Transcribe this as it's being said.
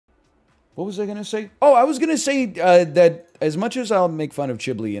What was I going to say? Oh, I was going to say that as much as I'll make fun of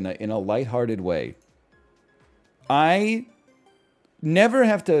Chiblee in a lighthearted way, I never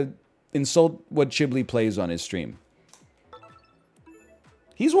have to insult what Chiblee plays on his stream.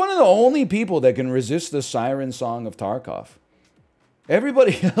 He's one of the only people that can resist the siren song of Tarkov.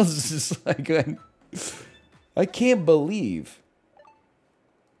 Everybody else is like, I can't believe.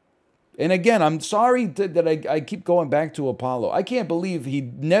 And again, I'm sorry that I keep going back to Apollo. I can't believe he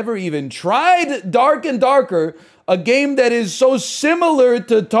never even tried Dark and Darker, a game that is so similar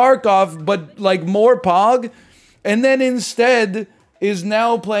to Tarkov, but like more Pog, and then instead is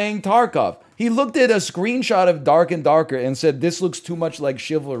now playing Tarkov. He looked at a screenshot of Dark and Darker and said, this looks too much like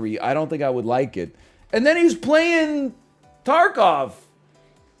Chivalry. I don't think I would like it. And then he's playing Tarkov.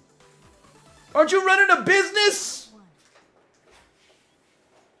 Aren't you running a business?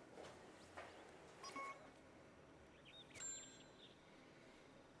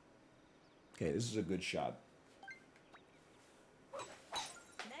 Okay, this is a good shot.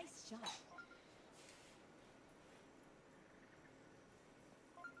 Nice shot.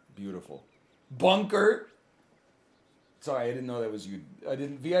 Beautiful. Bunker. Sorry, I didn't know that was you. I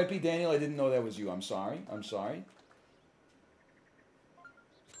didn't. VIP Daniel, I didn't know that was you. I'm sorry. I'm sorry.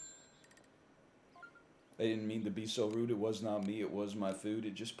 I didn't mean to be so rude. It was not me. It was my food.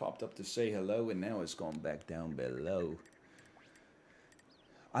 It just popped up to say hello, and now it's gone back down below.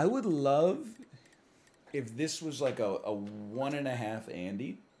 I would love if this was like a 1.5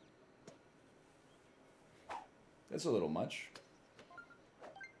 Andy. That's a little much.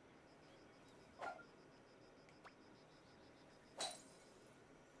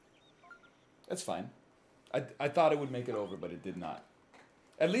 That's fine. I thought it would make it over, but it did not.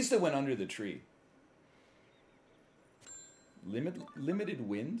 At least it went under the tree. Limited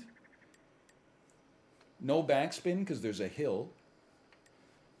wind. No backspin because there's a hill.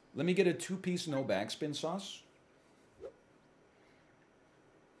 Let me get a 2-piece no backspin sauce.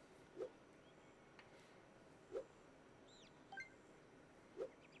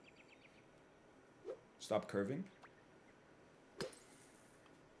 Stop curving.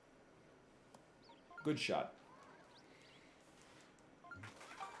 Good shot.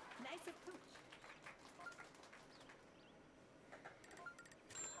 Nice approach.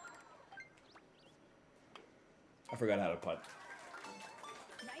 I forgot how to putt.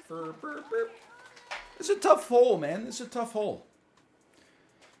 Nice. Burp, burp, burp. It's a tough hole, man. It's a tough hole.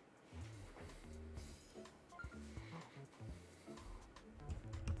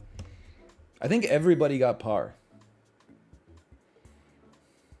 I think everybody got par.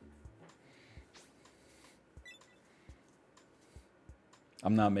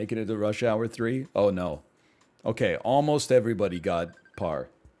 I'm not making it to rush hour 3. Oh, no. Okay, almost everybody got par.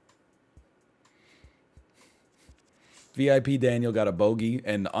 VIP Daniel got a bogey,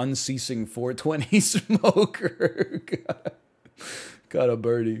 and unceasing 420 smoker got a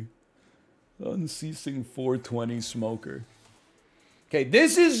birdie. Unceasing 420 smoker. Okay,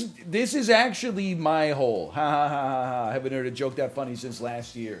 this is actually my hole. Ha ha ha ha ha. I haven't heard a joke that funny since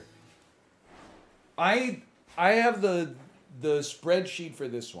last year. I have the spreadsheet for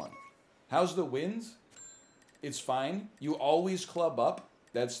this one. How's the wind? It's fine. You always club up.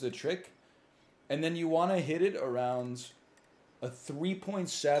 That's the trick. And then you want to hit it around a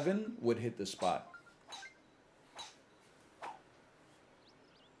 3.7 would hit the spot.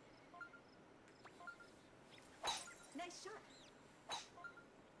 Nice shot.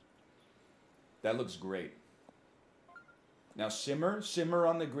 That looks great. Now simmer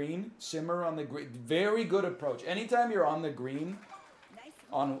on the green, simmer on the green. Very good approach. Anytime you're on the green,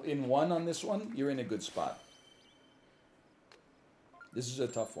 in one on this one, you're in a good spot. This is a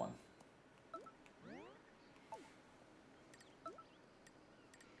tough one.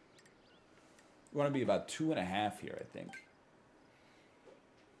 We want to be about 2.5 here, I think.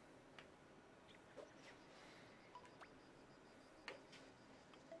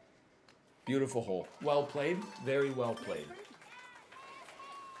 Beautiful hole. Well played. Very well played.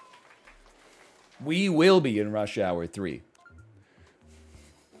 We will be in rush hour 3.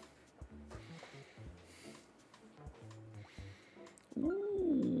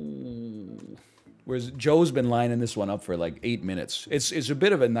 Ooh. Whereas Joe's been lining this one up for like 8 minutes. It's a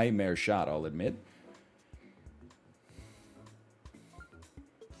bit of a nightmare shot, I'll admit.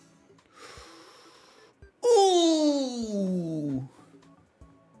 Ooh.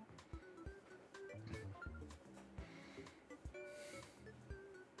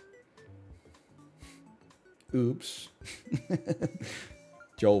 Oops.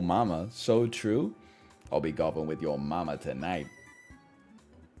 Joe mama, so true. I'll be golfing with your mama tonight.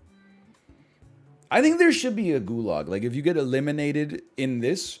 I think there should be a gulag. Like, if you get eliminated in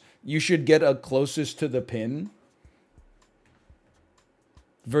this, you should get a closest to the pin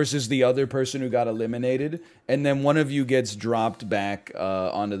versus the other person who got eliminated, and then one of you gets dropped back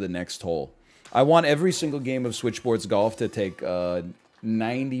onto the next hole. I want every single game of Switchboards Golf to take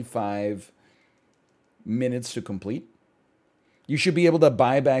 95 minutes to complete. You should be able to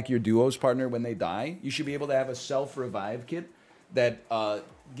buy back your duos partner when they die. You should be able to have a self-revive kit that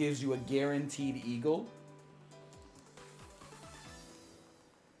gives you a guaranteed eagle.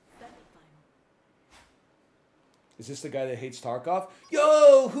 Is this the guy that hates Tarkov?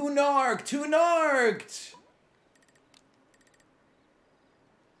 Yo, who narked? Who narked?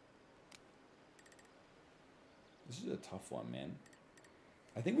 This is a tough one, man.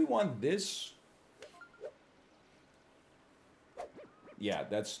 I think we want this. Yeah,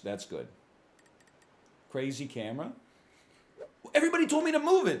 that's good. Crazy camera. Everybody told me to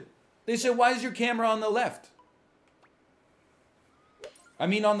move it. They said, why is your camera on the left? I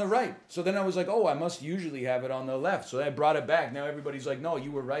mean on the right. So then I was like, oh, I must usually have it on the left. So I brought it back. Now everybody's like, no,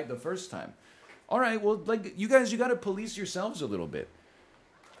 you were right the first time. All right, well, like, you guys, you got to police yourselves a little bit.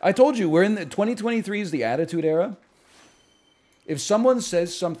 I told you, we're in the 2023 is the attitude era. If someone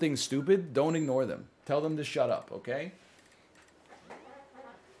says something stupid, don't ignore them. Tell them to shut up, okay?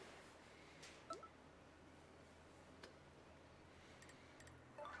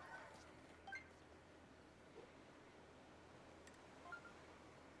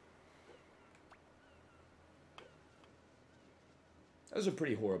 That was a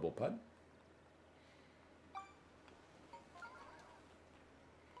pretty horrible putt.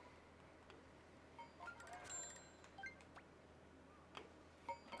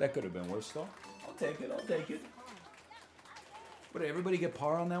 That could have been worse, though. I'll take it. I'll take it. But did everybody get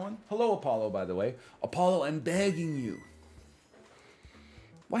par on that one? Hello, Apollo, by the way. Apollo, I'm begging you.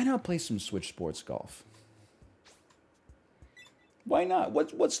 Why not play some Switch Sports Golf? Why not?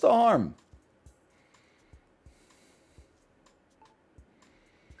 What's the harm?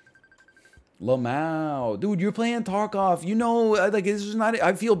 Lamau. Dude, you're playing Tarkov. You know, like, this is not...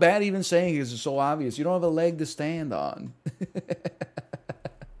 I feel bad even saying this. It's so obvious. You don't have a leg to stand on.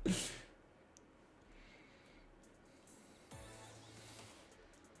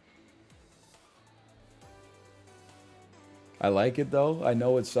 I like it, though. I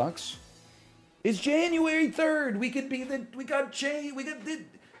know it sucks. It's January 3rd. We could be the... We got change... We got...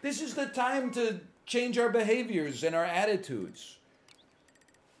 This is the time to change our behaviors and our attitudes.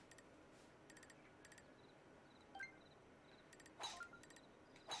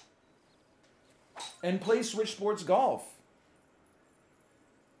 And play Switch Sports Golf.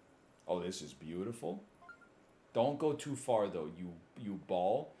 Oh, this is beautiful. Don't go too far, though. You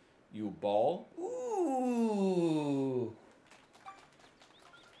ball. You ball. Ooh.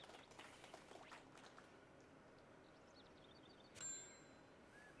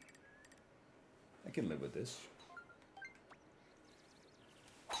 I can live with this.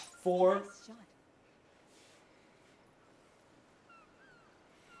 4. Nice shot.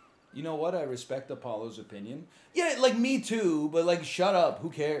 You know what? I respect Apollo's opinion. Yeah, like, me too, but, like, shut up. Who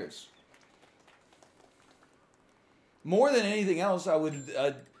cares? More than anything else, I would...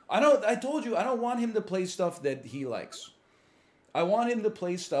 I told you, I don't want him to play stuff that he likes. I want him to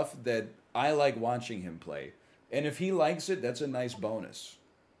play stuff that I like watching him play. And if he likes it, that's a nice bonus.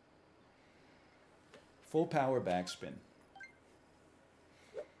 Full power backspin.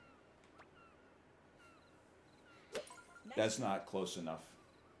 That's not close enough.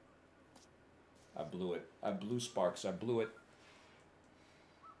 I blew it. I blew sparks. I blew it.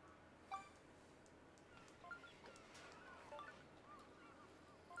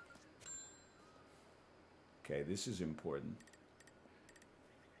 Okay, this is important.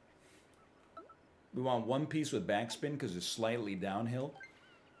 We want one piece with backspin because it's slightly downhill.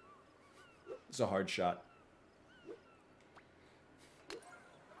 It's a hard shot.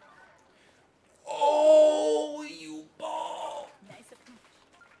 Oh, you ball! Nice approach.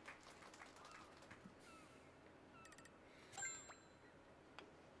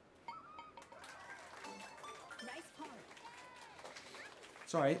 Nice par.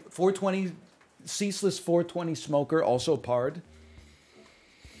 It's all right. 420, ceaseless 420 smoker, also parred.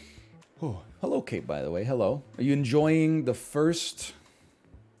 Oh, hello, Kate, by the way. Hello. Are you enjoying the first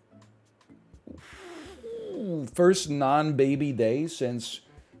non-baby day since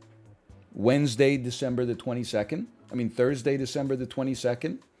Wednesday, December the 22nd? I mean, Thursday, December the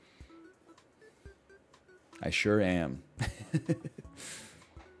 22nd? I sure am.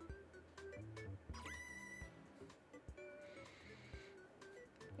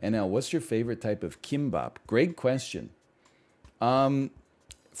 NL, what's your favorite type of kimbap? Great question.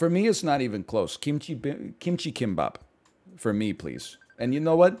 For me, it's not even close. Kimchi kimbap. For me, please. And you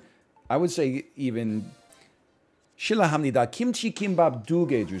know what? I would say even 실례합니다. 김치 김밥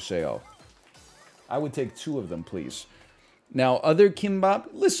 2개 주세요. I would take 2 of them, please. Now, other kimbap,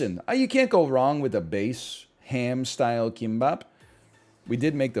 listen, you can't go wrong with a base ham-style kimbap. We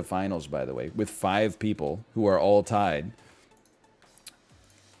did make the finals, by the way, with 5 people who are all tied.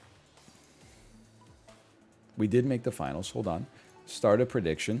 We did make the finals. Hold on. Start a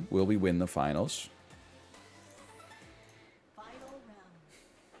prediction. Will we win the finals?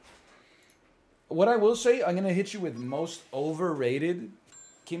 What I will say, I'm going to hit you with most overrated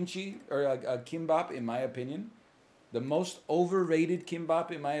kimchi, or kimbap, in my opinion. The most overrated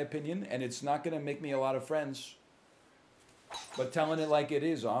kimbap, in my opinion, and it's not going to make me a lot of friends. But telling it like it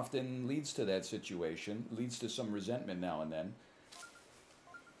is often leads to that situation, leads to some resentment now and then.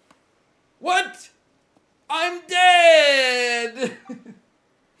 What? I'm dead!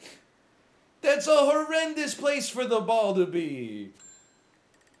 That's a horrendous place for the ball to be.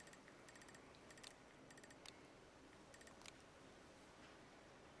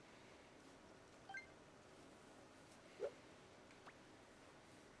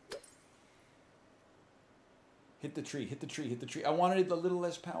 Hit the tree, hit the tree, hit the tree. I wanted it a little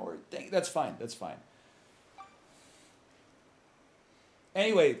less power. Dang, that's fine, that's fine.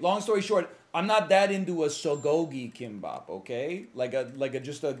 Anyway, long story short, I'm not that into a sogogi kimbap, okay? Like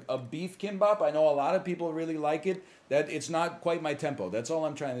just a beef kimbap. I know a lot of people really like it. That it's not quite my tempo. That's all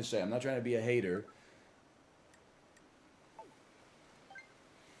I'm trying to say. I'm not trying to be a hater.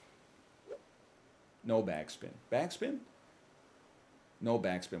 No backspin. Backspin? No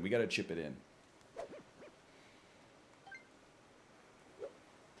backspin. We got to chip it in.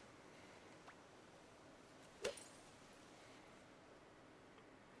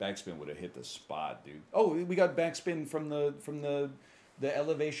 Backspin would have hit the spot, dude. Oh, we got backspin from the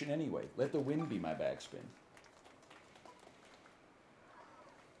elevation anyway. Let the wind be my backspin.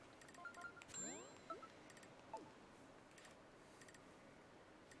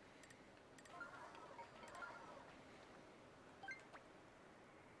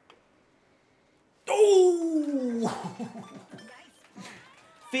 Oh!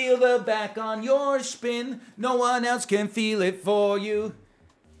 Feel the back on your spin. No one else can feel it for you.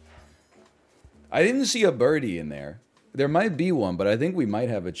 I didn't see a birdie in there. There might be one, but I think we might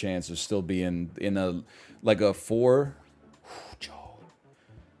have a chance of still being in a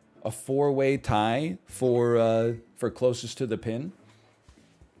four-way tie for closest to the pin.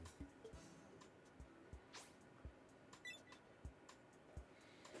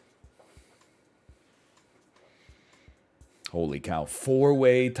 Holy cow,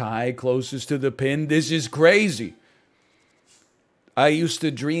 4-way tie closest to the pin. This is crazy. I used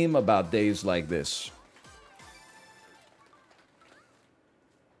to dream about days like this.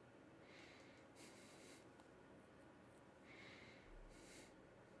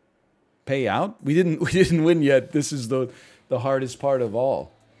 Payout? We didn't win yet. This is the hardest part of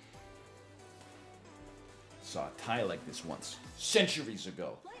all. Saw a tie like this once, centuries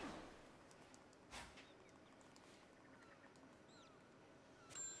ago.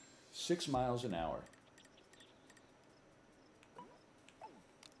 6 miles an hour.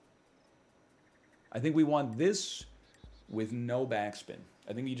 I think we want this with no backspin.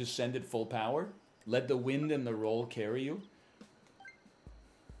 I think you just send it full power. Let the wind and the roll carry you.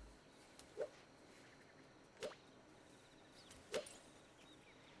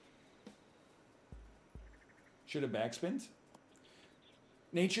 Should have backspinned.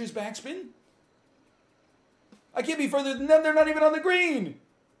 Nature's backspin? I can't be further than them. They're not even on the green.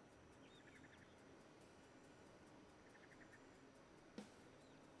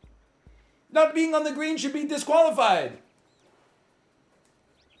 Not being on the green should be disqualified.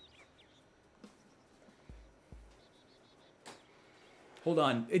 Hold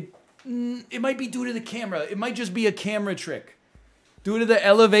on. It might be due to the camera. It might just be a camera trick. Due to the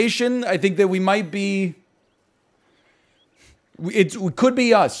elevation, I think that we might be... It could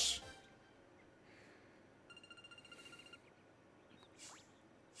be us.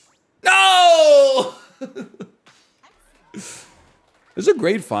 No! This is a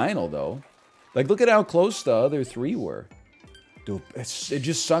great final, though. Like, look at how close the other 3 were. Dude, it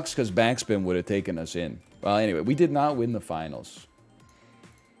just sucks because backspin would have taken us in. Well, anyway, we did not win the finals.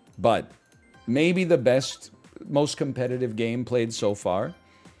 But maybe the best, most competitive game played so far.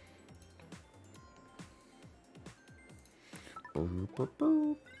 Ooh,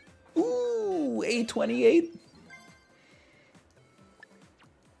 828.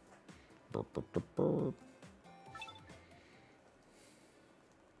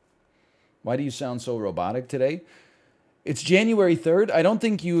 Why do you sound so robotic today? It's January 3rd. I don't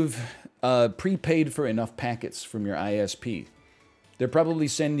think you've prepaid for enough packets from your ISP. They're probably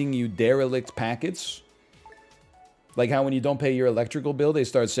sending you derelict packets. Like how when you don't pay your electrical bill, they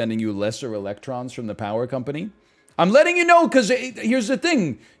start sending you lesser electrons from the power company. I'm letting you know because here's the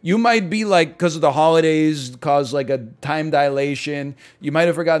thing. You might be like, because of the holidays, cause like a time dilation. You might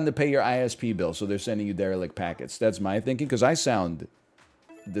have forgotten to pay your ISP bill, so they're sending you derelict packets. That's my thinking because I sound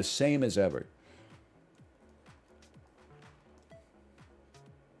the same as ever.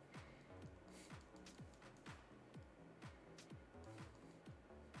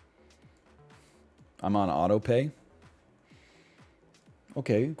 I'm on auto pay.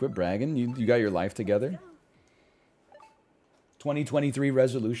 Okay, quit bragging. You got your life together. 2023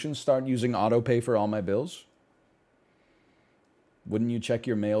 resolution, start using auto pay for all my bills. Wouldn't you check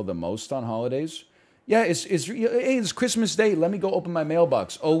your mail the most on holidays? Yeah, it's Christmas Day. Let me go open my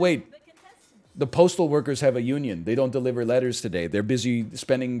mailbox. Oh, wait. The postal workers have a union. They don't deliver letters today. They're busy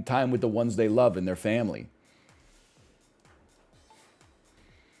spending time with the ones they love and their family.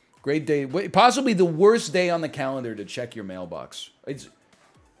 Great day. Possibly the worst day on the calendar to check your mailbox.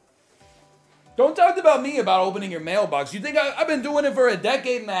 Don't talk about me about opening your mailbox. You think I've been doing it for a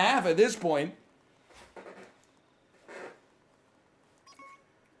decade and a half at this point.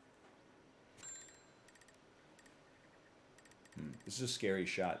 This is a scary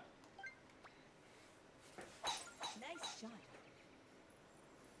shot. Nice shot.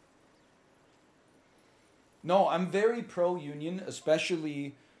 No, I'm very pro-union,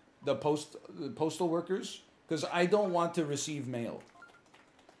 especially the postal workers, because I don't want to receive mail.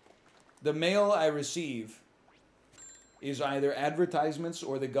 The mail I receive is either advertisements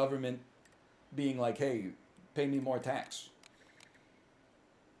or the government being like, hey, pay me more tax.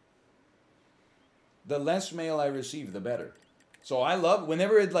 The less mail I receive, the better. So I love,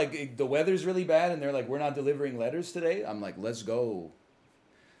 whenever the weather's really bad and they're like, we're not delivering letters today, I'm like, let's go.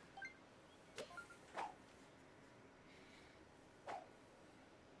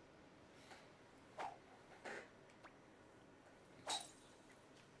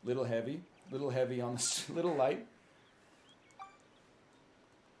 Little heavy on this, little light.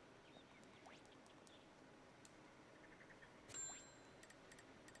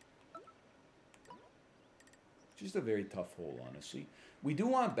 Just a very tough hole, honestly. We do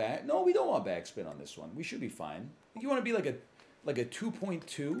want back. No, we don't want backspin on this one. We should be fine. You want to be like a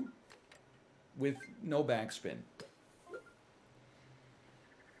 2.2 with no backspin.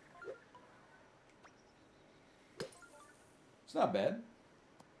 It's not bad.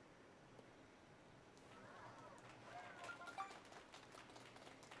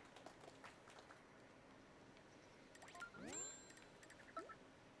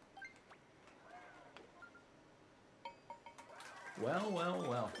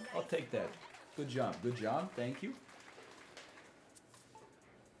 Well. I'll take that. Good job. Thank you.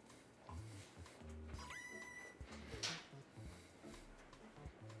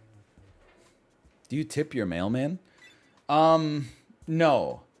 Do you tip your mailman?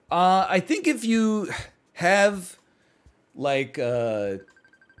 No. I think if you have like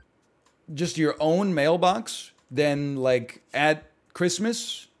just your own mailbox, then like at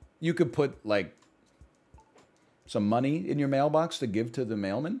Christmas you could put like some money in your mailbox to give to the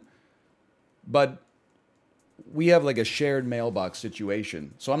mailman. But we have like a shared mailbox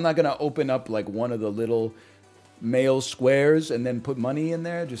situation. So I'm not going to open up like one of the little mail squares and then put money in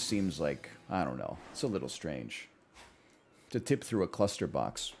there. It just seems like, I don't know. It's a little strange to tip through a cluster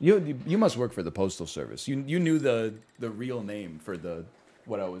box. You must work for the Postal Service. You knew the real name for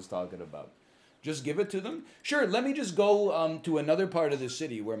what I was talking about. Just give it to them? Sure, let me just go to another part of the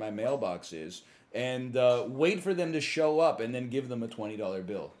city where my mailbox is and wait for them to show up and then give them a $20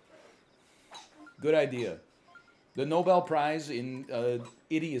 bill. Good idea. The Nobel Prize in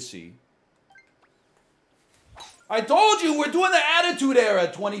idiocy. I told you we're doing the Attitude Era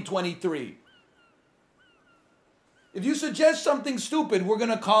 2023. If you suggest something stupid, we're going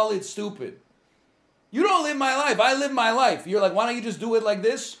to call it stupid. You don't live my life. I live my life. You're like, why don't you just do it like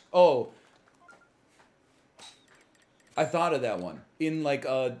this? Oh. I thought of that one in like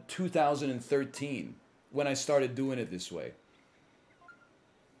 2013 when I started doing it this way.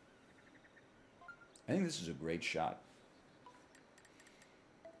 I think this is a great shot.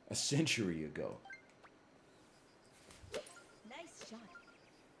 A century ago. Nice shot.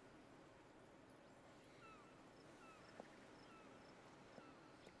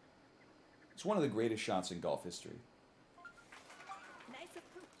 It's one of the greatest shots in golf history. Nice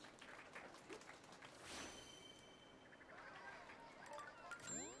approach.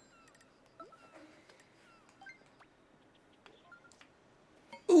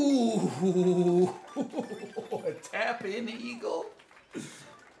 Ooh, a tap-in eagle.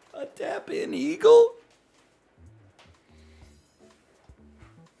 A tap-in eagle.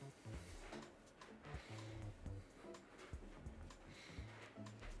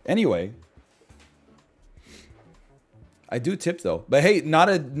 Anyway, I do tip though. But hey, not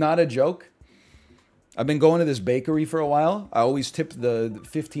a joke. I've been going to this bakery for a while. I always tip the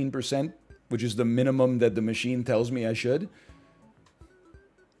 15%, which is the minimum that the machine tells me I should.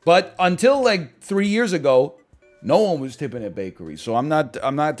 But until like 3 years ago, no one was tipping at bakeries. So I'm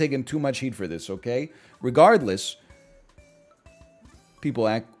not taking too much heat for this, okay? Regardless, people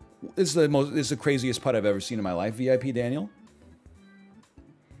act. This is the craziest putt I've ever seen in my life. VIP Daniel.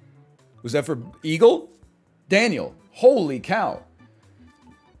 Was that for Eagle? Daniel. Holy cow.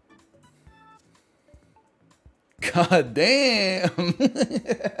 God damn.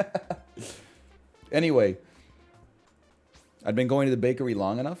 Anyway, I'd been going to the bakery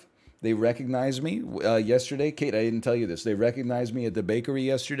long enough. They recognized me yesterday. Kate, I didn't tell you this. They recognized me at the bakery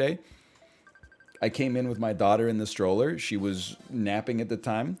yesterday. I came in with my daughter in the stroller. She was napping at the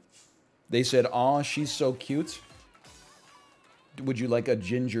time. They said, "Aw, she's so cute. Would you like a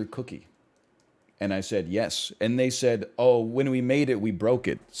ginger cookie?" And I said, "Yes." And they said, "Oh, when we made it, we broke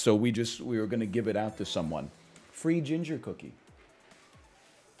it. So we were going to give it out to someone. Free ginger cookie."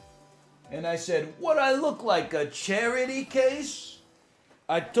 And I said, "What I look like, a charity case?"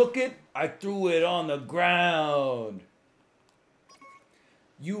 I took it, I threw it on the ground.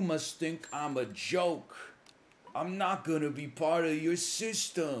 "You must think I'm a joke. I'm not going to be part of your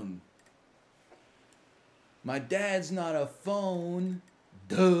system. My dad's not a phone.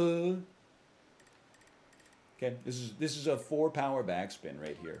 Duh." Okay, this is a 4-power backspin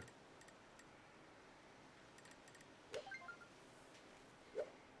right here.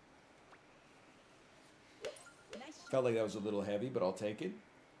 Nice shot. Felt like that was a little heavy, but I'll take it.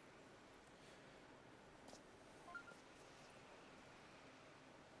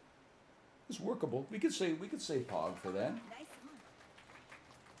 It's workable. We could say pog for that. Nice one.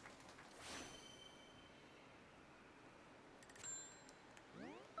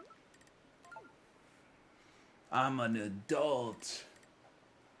 I'm an adult.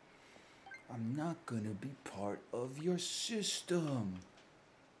 I'm not gonna be part of your system.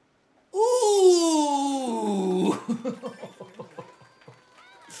 Ooh!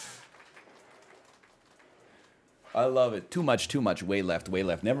 I love it. Too much. Way left.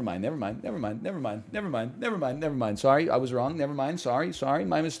 Never mind. Sorry, I was wrong. Never mind. Sorry,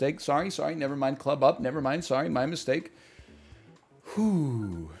 my mistake. Sorry. Never mind. Club up. Never mind. Sorry, my mistake.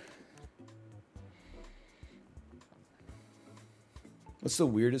 Whew. What's the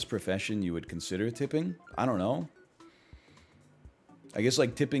weirdest profession you would consider tipping? I don't know. I guess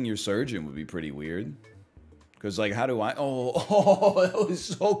like tipping your surgeon would be pretty weird. Because like, how do I... Oh, that was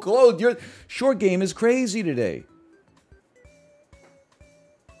so close. Your short game is crazy today.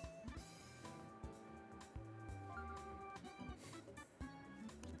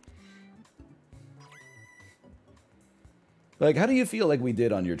 Like, how do you feel like we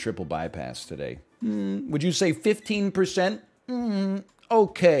did on your triple bypass today? Would you say 15%?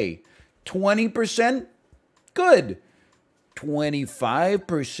 Okay. 20%? Good.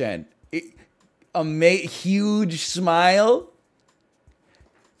 25%? Huge smile?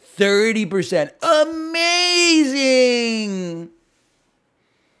 30%? Amazing!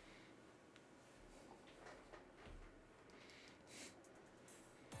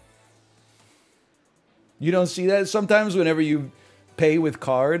 You don't see that? Sometimes whenever you pay with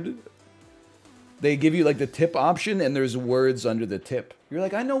card, they give you like the tip option and there's words under the tip. You're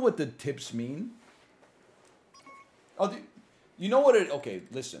like, I know what the tips mean. Oh, you know what it... Okay,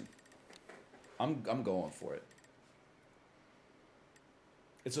 listen. I'm going for it.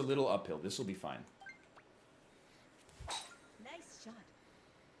 It's a little uphill. This will be fine. Nice shot.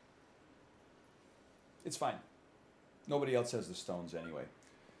 It's fine. Nobody else has the stones anyway.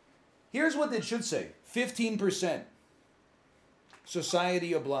 Here's what it should say. 15%.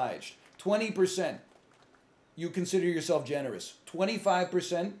 Society obliged. 20%. You consider yourself generous.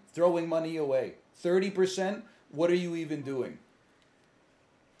 25%. Throwing money away. 30%. What are you even doing?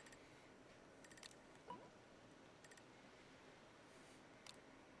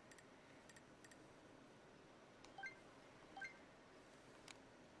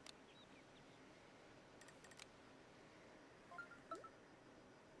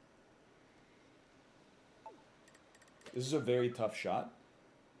 This is a very tough shot.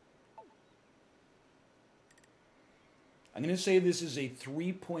 I'm going to say this is a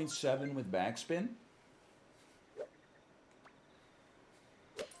 3.7 with backspin.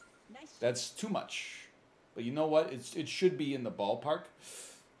 Nice shot. That's too much. But you know what? It should be in the ballpark.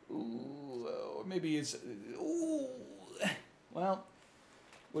 Ooh, or maybe it's... Ooh. Well,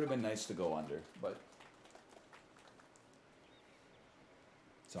 would have been nice to go under, but...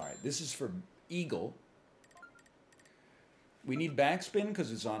 It's all right. This is for Eagle. We need backspin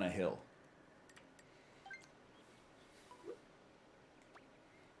because it's on a hill.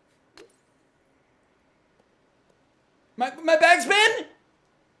 My backspin?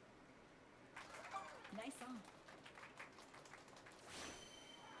 Nice on.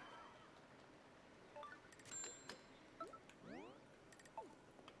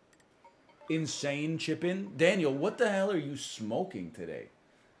 Insane chip in. Daniel, what the hell are you smoking today?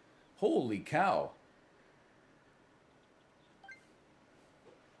 Holy cow.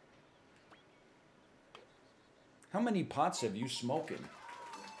 How many pots have you smoking?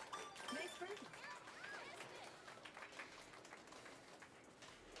 Nice birdie.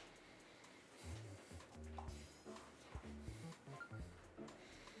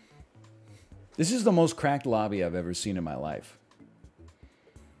 This is the most cracked lobby I've ever seen in my life.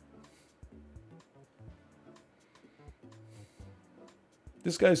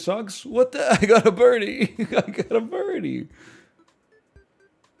 This guy sucks? What the? I got a birdie. I got a birdie.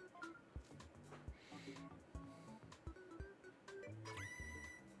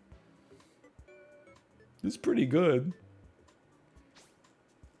 This is pretty good.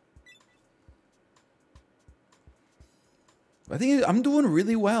 I think I'm doing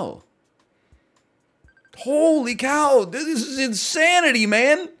really well. Holy cow. This is insanity,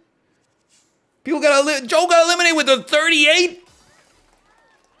 man. Joe got eliminated with a 38?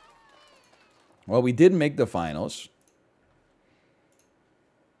 Well, we did make the finals.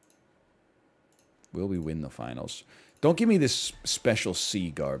 Will we win the finals? Don't give me this special C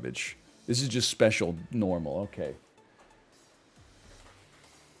garbage. This is just special normal. Okay.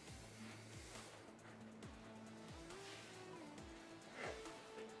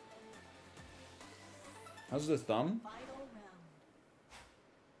 How's the thumb? Final round.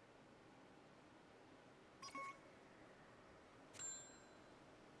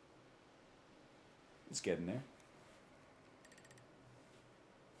 It's getting there.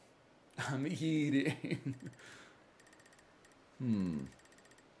 I'm eating.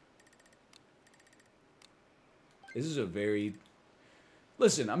 This is a very...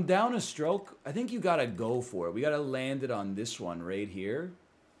 Listen, I'm down a stroke. I think you gotta go for it. We gotta land it on this one right here.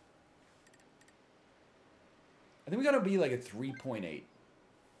 I think we gotta be like a 3.8.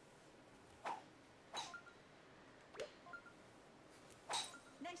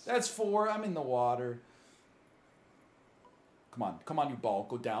 Nice. That's 4. I'm in the water. Come on, you ball.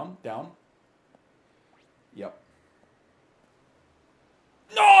 Go down, down. Yep.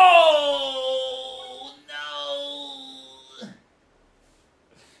 No! No!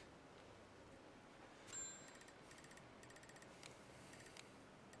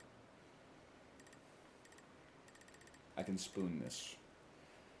 I can spoon this.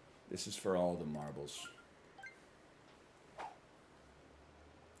 This is for all the marbles.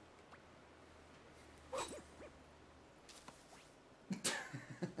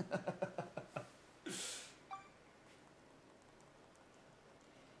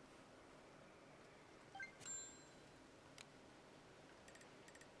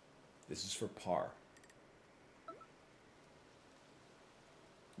 This is for par.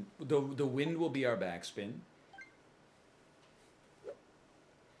 The wind will be our backspin.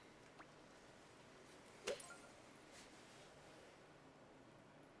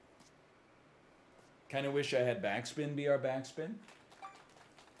 Kind of wish I had backspin be our backspin.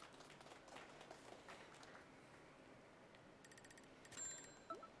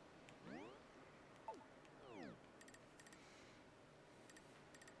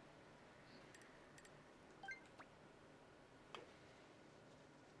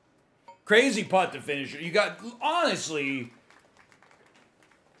 Crazy putt to finish it. You got, honestly,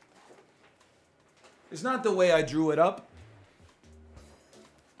 it's not the way I drew it up.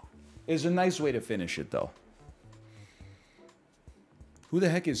 It's a nice way to finish it, though. Who the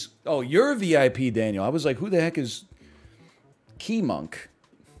heck is... Oh, you're a VIP, Daniel. I was like, who the heck is Key Monk?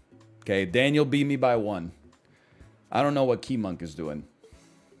 Okay, Daniel beat me by 1. I don't know what Key Monk is doing.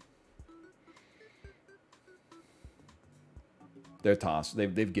 They're tossed.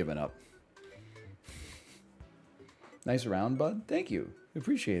 They've given up. Nice round, bud. Thank you.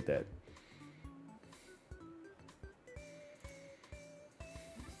 Appreciate that.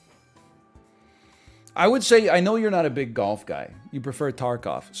 I would say, I know you're not a big golf guy. You prefer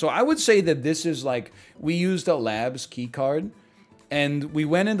Tarkov. So I would say that this is like, we used a labs key card, and we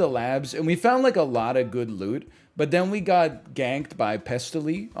went into labs, and we found like a lot of good loot, but then we got ganked by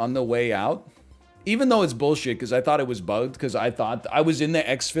Pestily on the way out. Even though it's bullshit, because I thought it was bugged, because I thought I was in the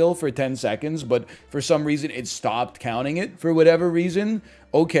exfil for 10 seconds, but for some reason it stopped counting it for whatever reason.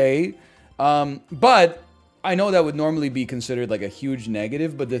 Okay. But I know that would normally be considered like a huge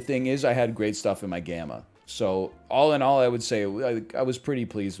negative, but the thing is I had great stuff in my gamma. So all in all, I would say I was pretty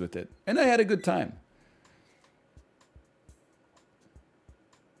pleased with it. And I had a good time.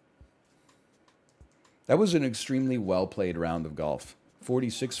 That was an extremely well-played round of golf.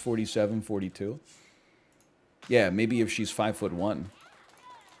 46, 47, 42. Yeah, maybe if she's 5'1".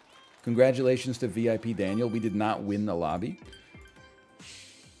 Congratulations to VIP Daniel. We did not win the lobby.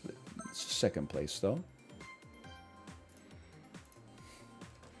 Second place, though.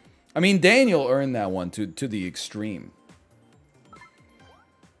 I mean, Daniel earned that one to the extreme.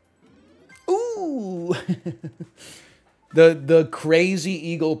 Ooh! the crazy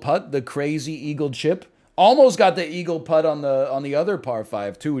eagle putt, the crazy eagle chip. Almost got the eagle putt on the other par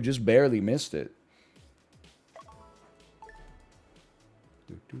 5 too. Just barely missed it.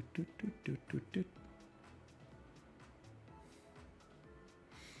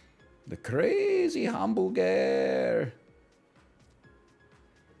 The crazy hamburger.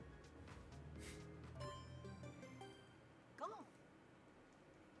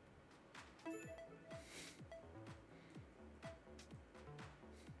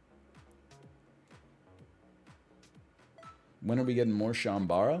 When are we getting more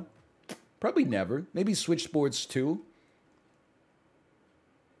Chambara? Probably never. Maybe Switch Sports 2.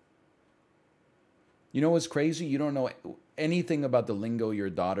 You know what's crazy? You don't know anything about the lingo your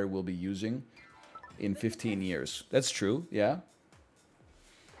daughter will be using in 15 years. That's true, yeah.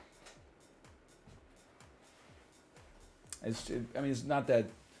 I mean, it's not that,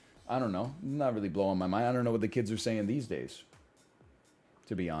 I don't know. Not really blowing my mind. I don't know what the kids are saying these days,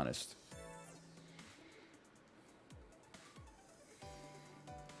 to be honest.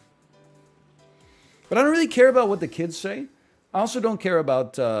 But I don't really care about what the kids say. I also don't care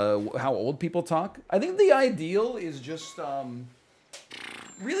about how old people talk. I think the ideal is just,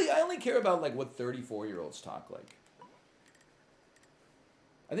 really, I only care about like what 34-year-olds talk like.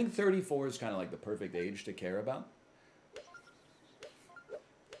 I think 34 is kind of like the perfect age to care about.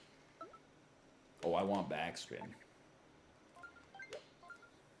 Oh, I want backspin.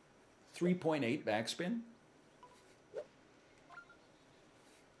 3.8 backspin?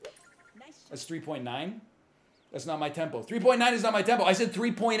 That's 3.9. That's not my tempo. 3.9 is not my tempo. I said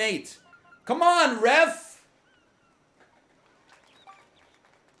 3.8. Come on, ref!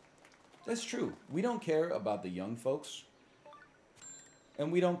 That's true. We don't care about the young folks. And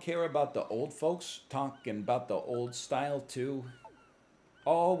we don't care about the old folks talking about the old style too.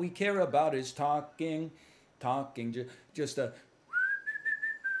 All we care about is talking, just a...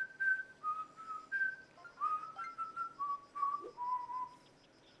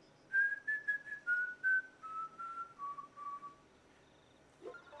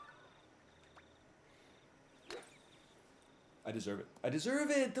 I deserve it. I deserve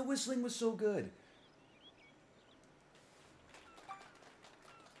it. The whistling was so good.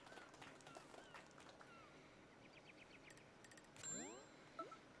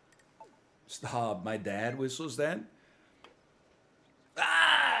 Stop. My dad whistles that?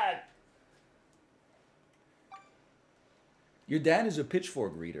 Ah! Your dad is a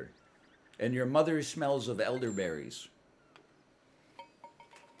pitchfork reader. And your mother smells of elderberries.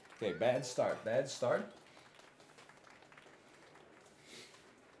 Okay, bad start. Bad start.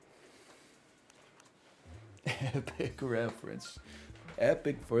 Epic reference.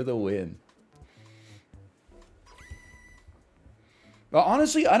 Epic for the win. Well,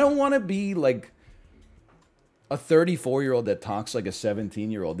 honestly, I don't want to be like a 34-year-old that talks like a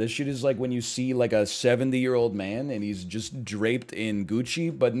 17-year-old. This shit is like when you see like a 70-year-old man and he's just draped in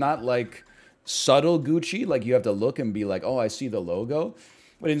Gucci, but not like subtle Gucci. Like you have to look and be like, oh, I see the logo.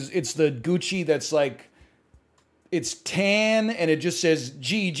 But it's the Gucci that's like, it's tan and it just says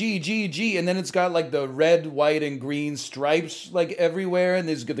G, G, G, G. And then it's got like the red, white, and green stripes like everywhere. And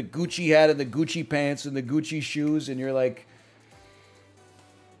there's got the Gucci hat and the Gucci pants and the Gucci shoes. And you're like,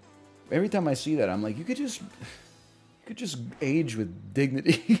 every time I see that, I'm like, you could just age with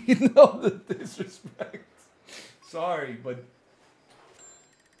dignity. No, the disrespect. Sorry, but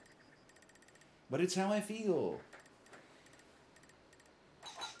it's how I feel.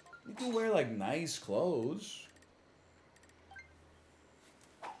 You can wear like nice clothes.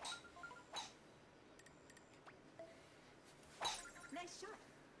 Nice shot.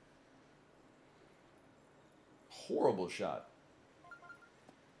 Horrible shot.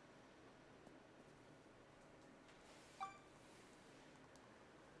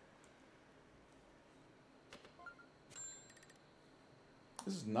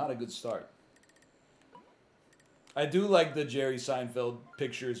 This is not a good start. I do like the Jerry Seinfeld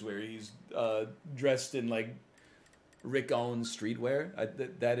pictures where he's dressed in like Rick Owens streetwear.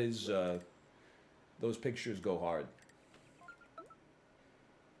 That is, those pictures go hard.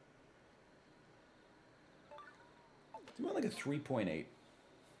 Do you want like a 3.8?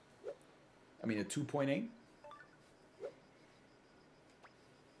 I mean a 2.8?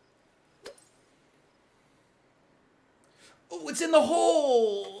 Oh, it's in the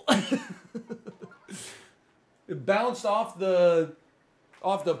hole! It bounced off the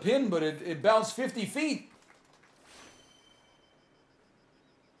pin, but it bounced 50 feet.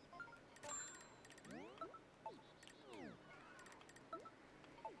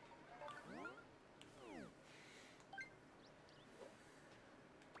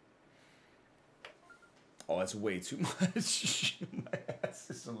 Oh, that's way too much. My ass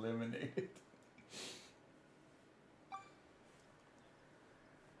is eliminated.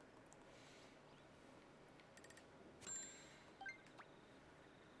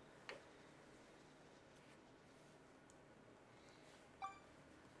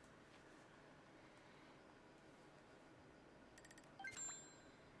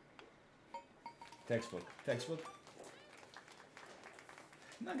 Textbook. Textbook.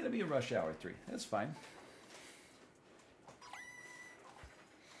 Not going to be a rush hour 3. That's fine.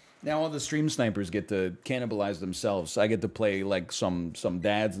 Now all the stream snipers get to cannibalize themselves. I get to play like some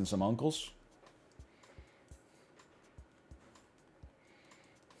dads and some uncles.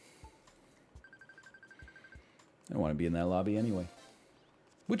 I don't want to be in that lobby anyway.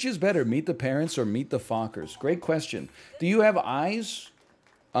 Which is better, Meet the Parents or Meet the Fockers? Great question. Do you have eyes?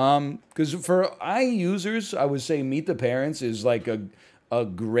 Because for eye users, I would say Meet the Parents is like a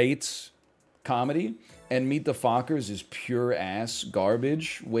great comedy, and Meet the Fockers is pure ass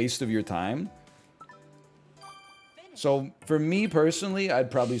garbage, waste of your time. So for me personally,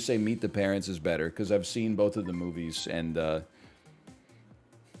 I'd probably say Meet the Parents is better because I've seen both of the movies and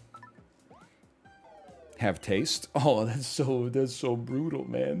have taste. Oh, that's so brutal,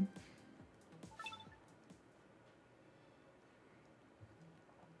 man.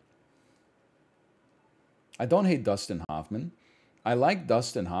 I don't hate Dustin Hoffman. I like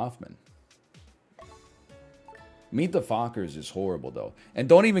Dustin Hoffman. Meet the Fockers is horrible, though. And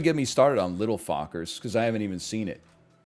don't even get me started on Little Fockers, because I haven't even seen it.